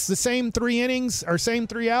spot. It's the same 3 innings or same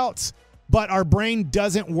 3 outs, but our brain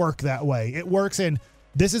doesn't work that way. It works in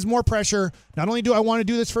this is more pressure. Not only do I want to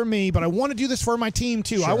do this for me, but I want to do this for my team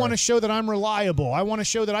too. Sure. I want to show that I'm reliable. I want to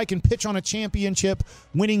show that I can pitch on a championship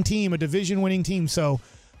winning team, a division winning team. So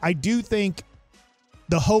I do think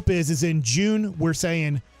the hope is in June we're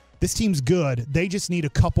saying this team's good. They just need a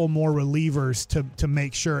couple more relievers to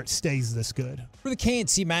make sure it stays this good. For the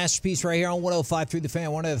K&C Masterpiece right here on 105 through the Fan, I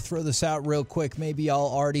wanted to throw this out real quick. Maybe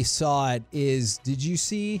y'all already saw it. Did you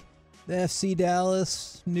see the FC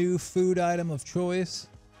Dallas new food item of choice?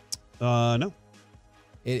 No.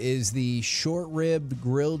 It is the short rib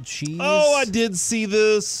grilled cheese. Oh, I did see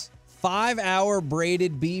this. 5-hour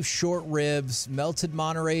braided beef short ribs, melted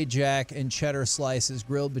Monterey Jack, and cheddar slices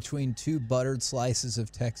grilled between 2 buttered slices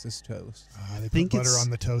of Texas toast. They put butter on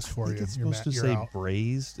the toast for you. It's supposed to say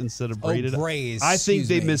braised instead of braided. Oh, braised. I think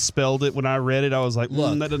they misspelled it when I read it. I was like,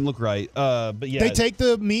 that doesn't look right. But yeah, they take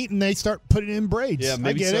the meat and they start putting it in braids. Yeah,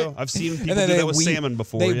 maybe I get so. it. I've seen people do that with salmon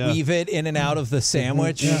before. They weave it in and out of the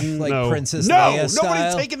sandwich, like Princess Leia style.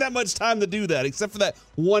 Nobody's taking that much time to do that, except for that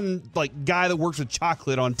one guy that works with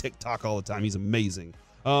chocolate on TikTok all the time. He's amazing.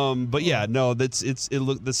 But yeah, no,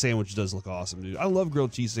 the sandwich does look awesome, dude. I love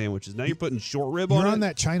grilled cheese sandwiches. Now you're putting short rib on it. You're on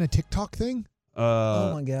that China TikTok thing?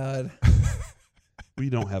 Oh my God. We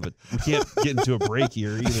don't have it. We can't get into a break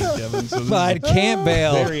here either, Kevin. So but I can't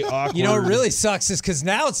bail. Very awkward. You know what really sucks is because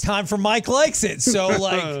now it's time for Mike Likes It.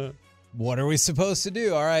 So what are we supposed to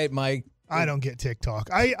do? All right, Mike. I don't get TikTok.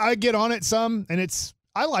 I get on it some, and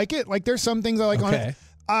I like it. Like there's some things I like on it.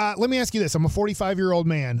 Let me ask you this. I'm a 45-year-old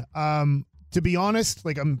man. To be honest,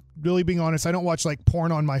 I'm really being honest, I don't watch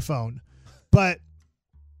porn on my phone. But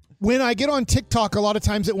when I get on TikTok, a lot of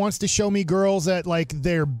times it wants to show me girls that like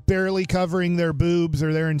they're barely covering their boobs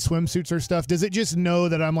or they're in swimsuits or stuff. Does it just know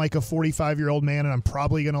that I'm like a 45-year-old man and I'm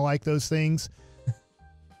probably going to like those things?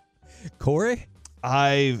 Corey?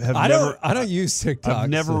 I don't use TikTok. I've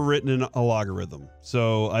never written a logarithm,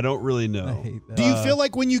 so I don't really know. I hate that. Do you feel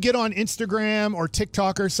like when you get on Instagram or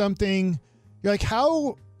TikTok or something, you're like,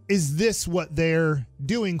 how is this what they're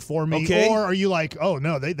doing for me? Okay. Or are you like, oh,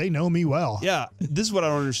 no, they know me well? Yeah, this is what I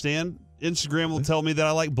don't understand. Instagram will tell me that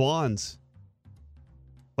I like blondes.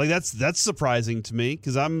 Like that's surprising to me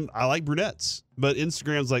because I like brunettes. But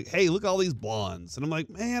Instagram's like, hey, look at all these blondes. And I'm like,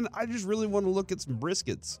 man, I just really want to look at some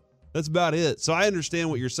briskets. That's about it. So I understand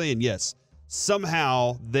what you're saying. Yes,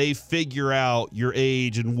 somehow they figure out your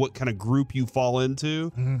age and what kind of group you fall into.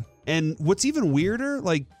 Mm-hmm. And what's even weirder,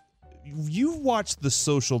 like you watched The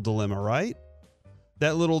Social Dilemma, right?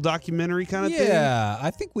 That little documentary kind of thing. Yeah, I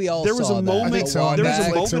think we all there was saw a that. moment. I think so. There was a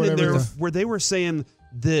Netflix moment in there or where they were saying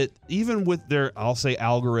that even with their, I'll say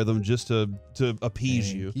algorithm, just to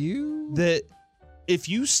appease you, that if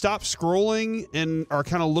you stop scrolling and are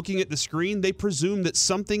kind of looking at the screen, they presume that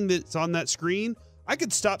something that's on that screen, I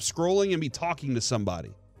could stop scrolling and be talking to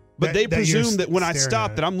somebody. But they presume that when I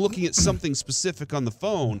stop, that I'm looking at something specific on the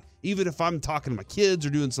phone, even if I'm talking to my kids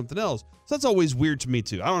or doing something else. So that's always weird to me,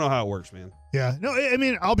 too. I don't know how it works, man. Yeah. No, I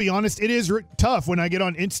mean, I'll be honest. It is tough when I get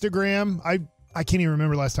on Instagram. I can't even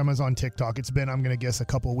remember last time I was on TikTok. It's been, I'm going to guess, a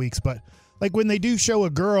couple of weeks. But like when they do show a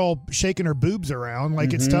girl shaking her boobs around,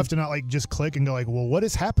 like it's tough to not like just click and go like, well, what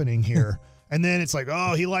is happening here? And then it's like,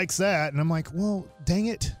 oh, he likes that. And I'm like, well, dang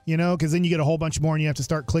it. Because then you get a whole bunch more and you have to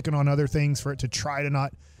start clicking on other things for it to try to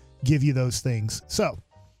not give you those things. So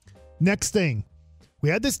next thing, we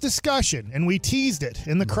had this discussion and we teased it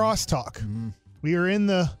in the crosstalk. We are in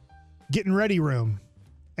the getting ready room.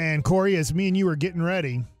 And Corey, as me and you were getting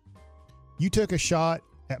ready, you took a shot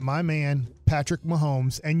at my man, Patrick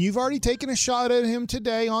Mahomes, and you've already taken a shot at him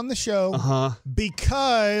today on the show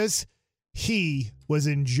because he was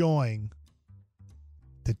enjoying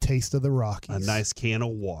the taste of the Rockies. A nice can of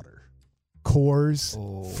water. Coors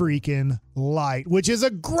freaking Light, which is a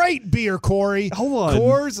great beer, Corey. Hold on.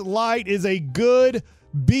 Coors Light is a good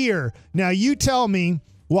beer. Now, you tell me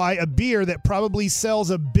why a beer that probably sells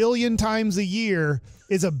 1 billion times a year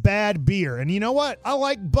is a bad beer. And you know what? I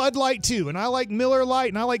like Bud Light too, and I like Miller Lite,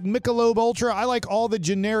 and I like Michelob Ultra. I like all the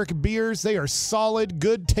generic beers. They are solid,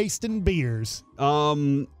 good-tasting beers.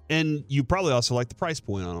 And you probably also like the price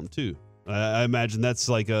point on them too. I imagine that's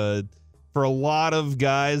like for a lot of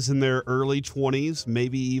guys in their early 20s,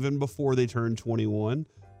 maybe even before they turn 21,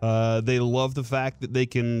 they love the fact that they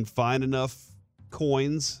can find enough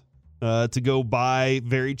coins to go buy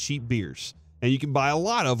very cheap beers, and you can buy a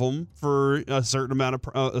lot of them for a certain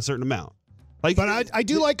amount. Like, but I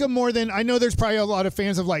do like them more than, I know there's probably a lot of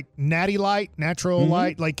fans of like Natty Light, Natural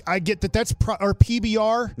Light. Like I get that that's or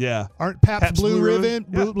PBR. Yeah. Aren't Pabst Blue Ribbon,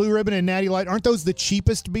 yeah. Blue Ribbon and Natty Light, aren't those the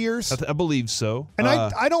cheapest beers? I believe so. And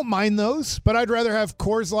I don't mind those, but I'd rather have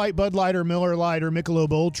Coors Light, Bud Light, or Miller Lite, or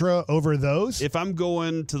Michelob Ultra over those. If I'm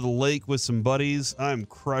going to the lake with some buddies, I'm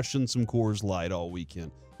crushing some Coors Light all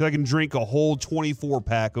weekend. I can drink a whole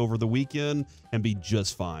 24-pack over the weekend and be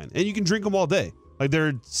just fine. And you can drink them all day. Like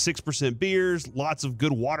they're 6% beers, lots of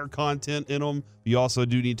good water content in them. You also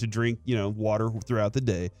do need to drink, water throughout the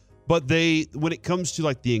day. But when it comes to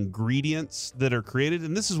like the ingredients that are created,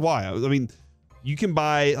 and this is why, I mean, you can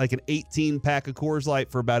buy like an 18-pack of Coors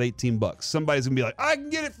Light for about $18. Somebody's gonna be like, I can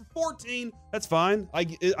get it for 14. That's fine.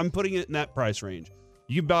 I'm putting it in that price range.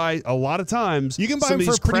 You buy a lot of times. You can buy them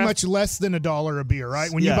for pretty much less than $1 a beer,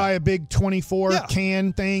 right? When you buy a big 24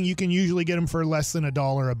 can thing, you can usually get them for less than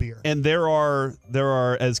 $1 a beer. And there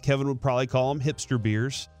are, as Kevin would probably call them, hipster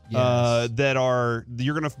beers that are,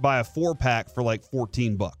 you're going to buy a 4-pack for like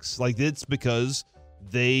 $14. Like it's because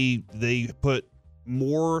they put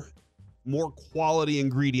more quality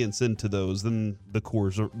ingredients into those than the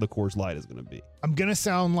Coors Light is going to be. I'm going to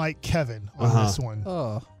sound like Kevin on this one.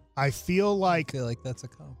 Oh. I feel like that's a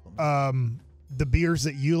compliment. The beers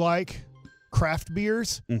that you like, craft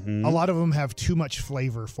beers, a lot of them have too much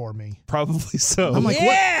flavor for me. Probably so. I'm like,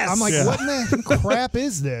 yes! what in the crap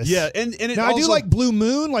is this? Yeah, and now I do like Blue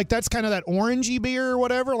Moon, like that's kind of that orangey beer or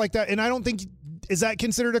whatever, like that. And I don't think, is that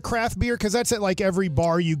considered a craft beer? Because that's at like every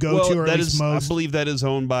bar you go to, or at least most. I believe that is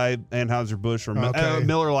owned by Anheuser-Busch or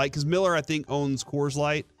Miller Lite, because Miller I think owns Coors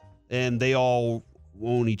Light, and they all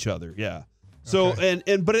own each other. Yeah. So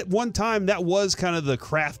but at one time that was kind of the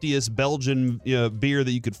craftiest Belgian beer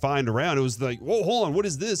that you could find around. It was like, whoa, hold on, what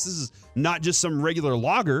is this? This is not just some regular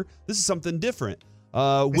lager. This is something different.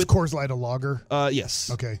 Is Coors Light a lager?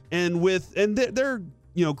 Yes. Okay. And they're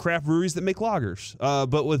craft breweries that make lagers.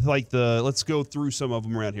 But with let's go through some of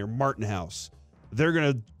them around here. Martin House. They're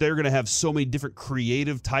gonna have so many different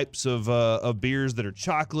creative types of beers that are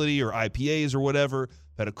chocolatey or IPAs or whatever.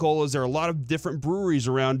 Petacolas. There are a lot of different breweries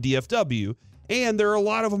around DFW, and there are a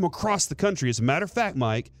lot of them across the country. As a matter of fact,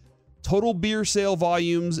 Mike, total beer sale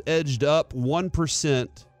volumes edged up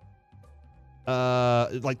 1%.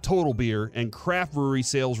 Total beer, and craft brewery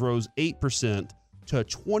sales rose 8% to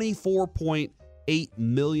 24.8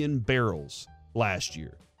 million barrels last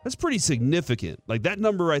year. That's pretty significant. That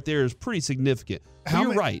number right there is pretty significant.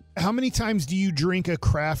 You're right. How many times do you drink a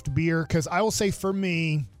craft beer? Because I will say for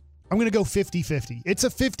me, I'm going to go 50-50. It's a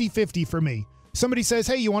 50-50 for me. Somebody says,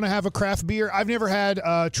 hey, you want to have a craft beer? I've never had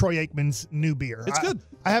Troy Aikman's new beer. It's good.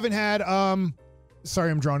 I haven't had, sorry,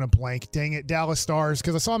 I'm drawing a blank. Dang it, Dallas Stars,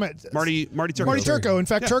 because I saw him at Marty Turco. Marty Turco. In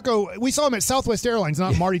fact, Turco, we saw him at Southwest Airlines,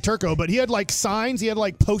 not Marty Turco, but he had signs, he had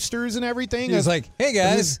posters and everything. He was like, hey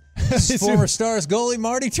guys, former Stars goalie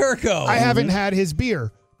Marty Turco. I haven't had his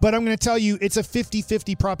beer, but I'm going to tell you, it's a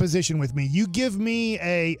 50-50 proposition with me. You give me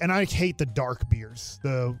and I hate the dark beers,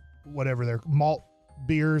 the whatever they're, malt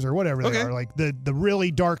beers or whatever they are, the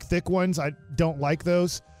really dark, thick ones. I don't like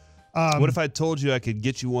those. What if I told you I could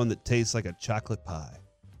get you one that tastes like a chocolate pie?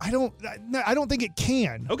 I don't think it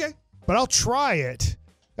can. Okay. But I'll try it.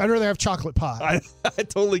 I'd rather have chocolate pie. I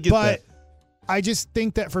totally get that. But I just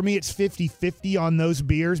think that for me, it's 50-50 on those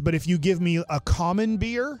beers. But if you give me a common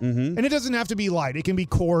beer, and it doesn't have to be light. It can be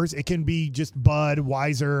Coors. It can be just Bud,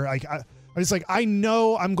 Weiser. I'm just I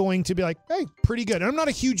know I'm going to be hey, pretty good. And I'm not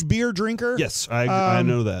a huge beer drinker. Yes, I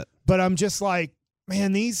know that. But I'm just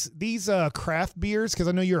man, these craft beers, because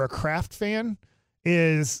I know you're a craft fan,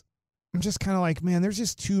 I'm just kind of man, there's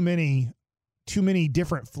just too many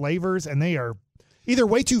different flavors, and they are either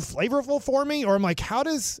way too flavorful for me, or I'm how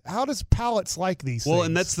does palates like these things? Well,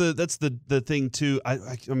 and that's the thing too.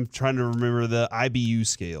 I'm trying to remember the IBU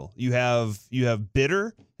scale. You have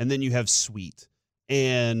bitter, and then you have sweet.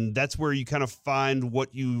 And that's where you kind of find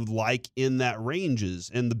what you like in that ranges.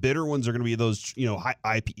 And the bitter ones are going to be those, high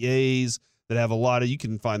IPAs that have a lot of, you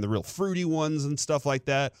can find the real fruity ones and stuff like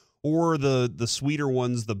that, or the sweeter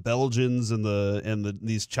ones, the Belgians and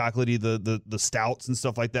these chocolatey, the stouts and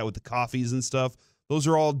stuff like that with the coffees and stuff. Those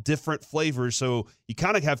are all different flavors. So you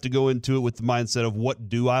kind of have to go into it with the mindset of what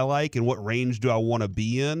do I like and what range do I want to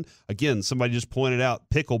be in. Again, somebody just pointed out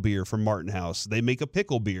pickle beer from Martin House. They make a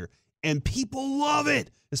pickle beer. And people love it,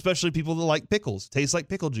 especially people that like pickles. Tastes like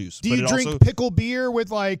pickle juice. Do you drink pickle beer with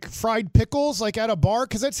fried pickles at a bar?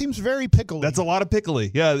 Because that seems very pickly. That's a lot of pickly.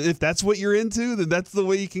 Yeah, if that's what you're into, then that's the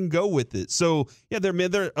way you can go with it. So yeah,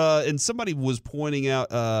 and somebody was pointing out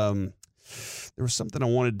there was something I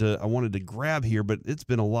wanted to grab here, but there've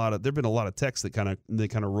been a lot of texts that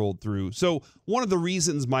kind of rolled through. So one of the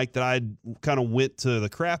reasons, Mike, that I kind of went to the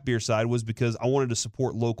craft beer side was because I wanted to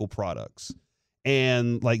support local products.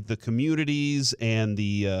 And the communities and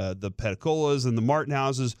the Petacolas and the Martin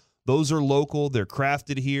Houses, those are local. They're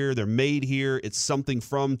crafted here. They're made here. It's something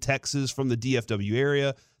from Texas, from the DFW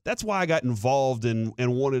area. That's why I got involved and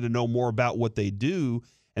wanted to know more about what they do.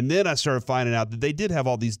 And then I started finding out that they did have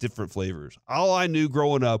all these different flavors. All I knew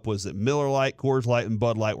growing up was that Miller Lite, Coors Light, and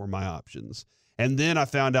Bud Light were my options. And then I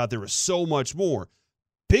found out there was so much more.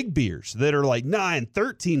 Big beers that are 9,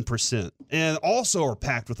 13%, and also are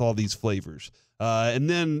packed with all these flavors. And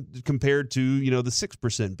then compared to, the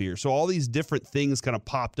 6% beer. So all these different things kind of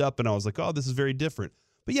popped up, and I was like, oh, this is very different.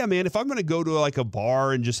 But yeah, man, if I'm going to go to a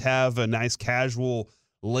bar and just have a nice casual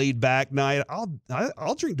laid back night,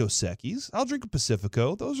 I'll drink Dos Equis. I'll drink a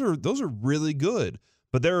Pacifico. Those are really good.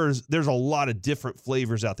 But there's a lot of different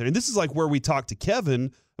flavors out there. And this is where we talked to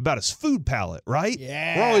Kevin about his food palate, right?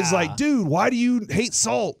 Yeah. We're always dude, why do you hate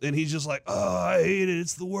salt? And he's just oh, I hate it.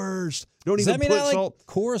 It's the worst. Don't Does even that mean put salt.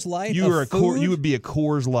 Coors Light. You would be a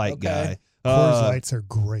Coors Light guy. Coors Lights are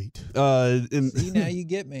great. See, now you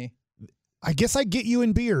get me. I guess I get you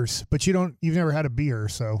in beers, but you've never had a beer,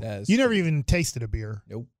 so you never even tasted a beer.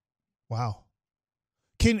 Nope. Wow.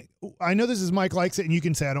 I know this is Mike likes it, and you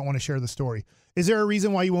can say I don't want to share the story. Is there a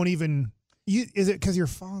reason why you won't even? Is it because your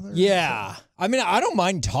father? Yeah. I mean, I don't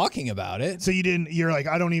mind talking about it. So you're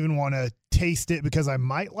I don't even want to taste it because I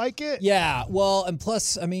might like it? Yeah. Well, and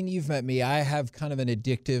plus, I mean, you've met me. I have kind of an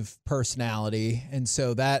addictive personality, and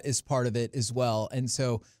so that is part of it as well. And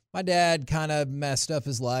so my dad kind of messed up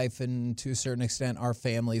his life and to a certain extent our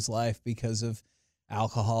family's life because of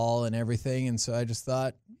alcohol and everything. And so I just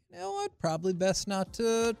thought, you know what, probably best not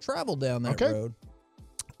to travel down that road.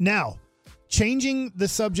 Now, changing the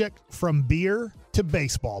subject from beer to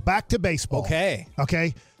baseball, back to baseball. Okay.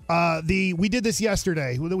 We did this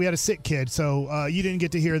yesterday. We had a sick kid, so you didn't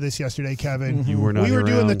get to hear this yesterday, Kevin. You were not We were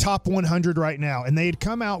doing the around. top 100 right now, and they had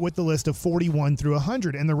come out with the list of 41 through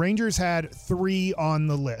 100, and the Rangers had 3 on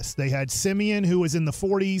the list. They had Simeon, who was in the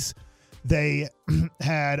 40s. They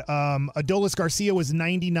had Adolis Garcia was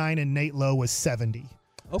 99, and Nate Lowe was 70.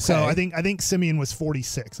 Okay. So I think Simeon was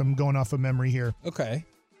 46. I'm going off of memory here. Okay.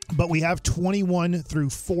 But we have 21 through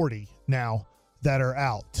 40 now that are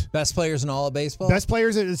out. Best players in all of baseball? Best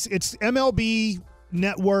players, it's MLB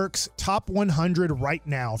Network's top 100 right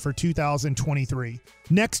now for 2023.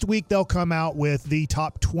 Next week, they'll come out with the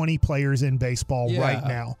top 20 players in baseball right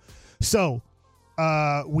now. So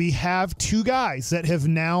we have 2 guys that have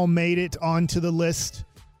now made it onto the list,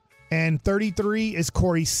 and 33 is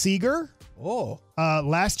Corey Seager. Oh.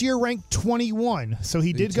 Last year ranked 21, so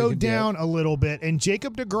he did go down a little bit, and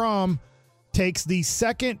Jacob deGrom takes the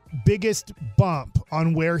second biggest bump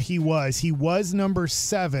on where he was. He was number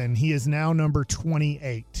 7. He is now number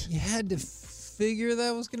 28. You had to figure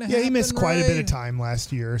that was going to happen. Yeah, he missed quite a bit of right? time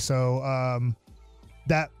last year, so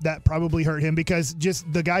that probably hurt him, because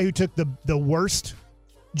just the guy who took the worst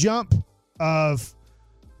jump of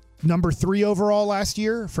number 3 overall last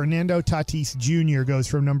year, Fernando Tatis Jr., goes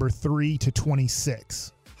from number 3 to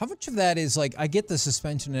 26. How much of that is like, I get the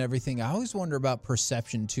suspension and everything. I always wonder about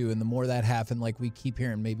perception too. And the more that happened, like we keep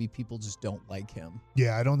hearing, maybe people just don't like him.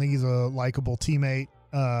 Yeah, I don't think he's a likable teammate.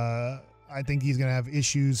 I think he's going to have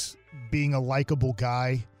issues being a likable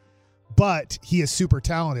guy, but he is super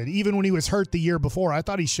talented. Even when he was hurt the year before, I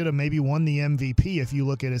thought he should have maybe won the MVP if you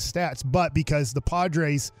look at his stats. But because the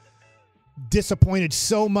Padres disappointed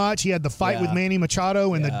so much, he had the fight with Manny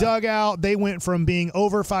Machado in the dugout. They went from being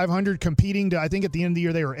over 500 competing to, I think at the end of the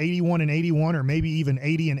year they were 81-81 or maybe even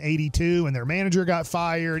 80-82, and their manager got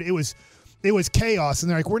fired. It was chaos, and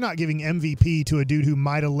they're like, we're not giving MVP to a dude who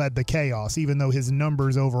might have led the chaos, even though his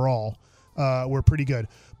numbers overall were pretty good.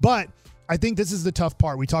 But I think this is the tough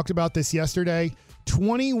part. We talked about this yesterday.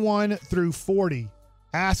 21 through 40,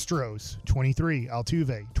 Astros, 23,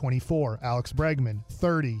 Altuve, 24, Alex Bregman,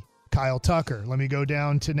 30, Kyle Tucker. Let me go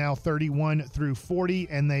down to now 31 through 40,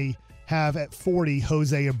 and they have at 40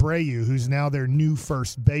 Jose Abreu, who's now their new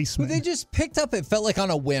first baseman. Who they just picked up, it felt like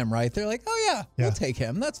on a whim, right? They're like, oh yeah, we'll take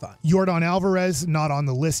him. That's fine. Yordan Alvarez, not on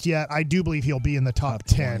the list yet. I do believe he'll be in the top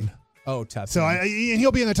 10. Oh, top 10. So and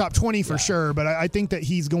he'll be in the top 20 for sure, but I think that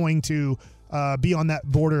he's going to be on that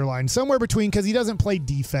borderline, somewhere between, because he doesn't play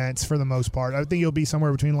defense for the most part. I think he'll be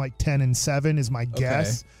somewhere between like 10 and 7 is my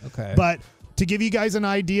guess. Okay. But to give you guys an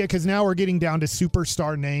idea, because now we're getting down to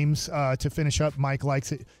superstar names to finish up. Mike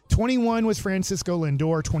likes it. 21 was Francisco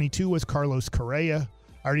Lindor. 22 was Carlos Correa.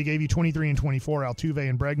 I already gave you 23 and 24, Altuve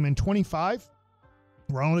and Bregman. 25,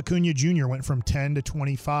 Ronald Acuna Jr. went from 10 to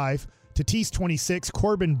 25. Tatis, 26.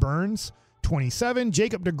 Corbin Burns, 27.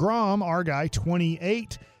 Jacob deGrom, our guy,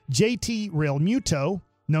 28. JT Realmuto,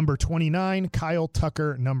 number 29. Kyle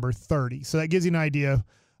Tucker, number 30. So that gives you an idea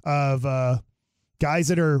of guys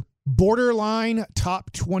that are borderline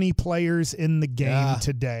top 20 players in the game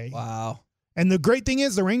today. Wow. And the great thing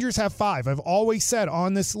is the Rangers have 5. I've always said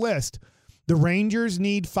on this list, the Rangers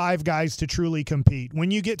need 5 guys to truly compete.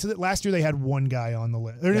 When you get to last year, they had 1 guy on the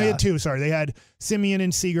list. Or they had 2, sorry. They had Simeon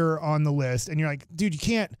and Seager on the list. And you're like, dude,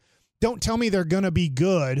 don't tell me they're going to be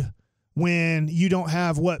good when you don't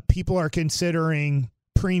have what people are considering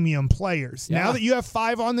premium players. Yeah. Now that you have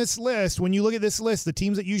 5 on this list, when you look at this list, the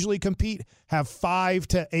teams that usually compete have 5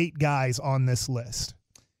 to 8 guys on this list.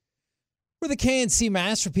 We're the KNC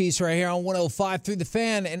Masterpiece right here on 105 through the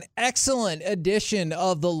Fan. An excellent edition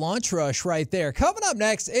of the Lunch Rush right there. Coming up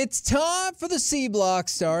next, it's time for the C Block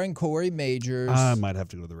starring Corey Majors. I might have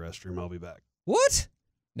to go to the restroom. I'll be back. What?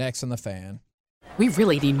 Next on the Fan. We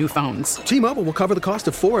really need new phones. T-Mobile will cover the cost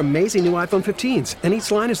of 4 amazing new iPhone 15s, and each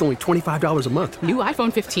line is only $25 a month. New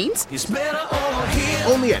iPhone 15s? It's better over here.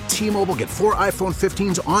 Only at T-Mobile, get 4 iPhone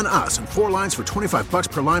 15s on us and 4 lines for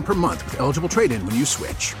 $25 per line per month with eligible trade-in when you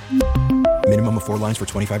switch. Minimum of 4 lines for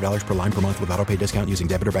 $25 per line per month with autopay discount using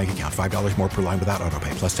debit or bank account. $5 more per line without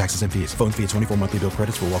autopay, plus taxes and fees. Phone fee at 24 monthly bill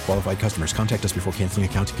credits for well-qualified customers. Contact us before canceling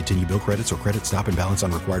account to continue bill credits or credit stop and balance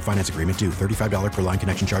on required finance agreement due. $35 per line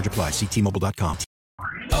connection charge applies. See T-Mobile.com.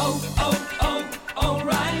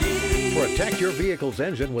 O'Reilly. Protect your vehicle's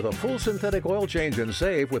engine with a full synthetic oil change and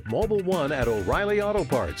save with Mobil 1 at O'Reilly Auto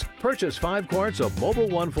Parts. Purchase 5 quarts of Mobil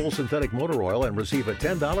 1 full synthetic motor oil and receive a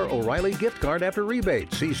 $10 O'Reilly gift card after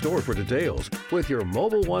rebate. See store for details. With your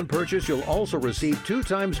Mobil 1 purchase, you'll also receive 2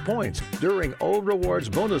 times points during O Rewards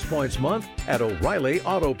Bonus Points Month at O'Reilly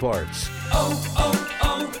Auto Parts.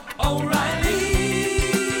 O'Reilly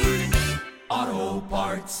Auto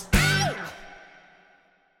Parts.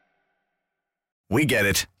 We get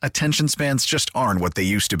it. Attention spans just aren't what they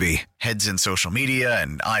used to be. Heads in social media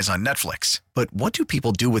and eyes on Netflix. But what do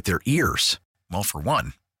people do with their ears? Well, for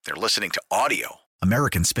one, they're listening to audio.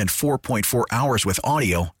 Americans spend 4.4 hours with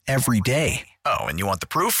audio every day. Oh, and you want the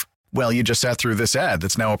proof? Well, you just sat through this ad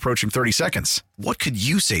that's now approaching 30 seconds. What could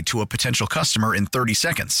you say to a potential customer in 30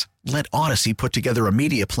 seconds? Let Odyssey put together a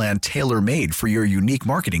media plan tailor-made for your unique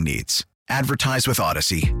marketing needs. Advertise with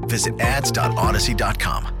Odyssey. Visit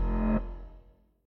ads.odyssey.com.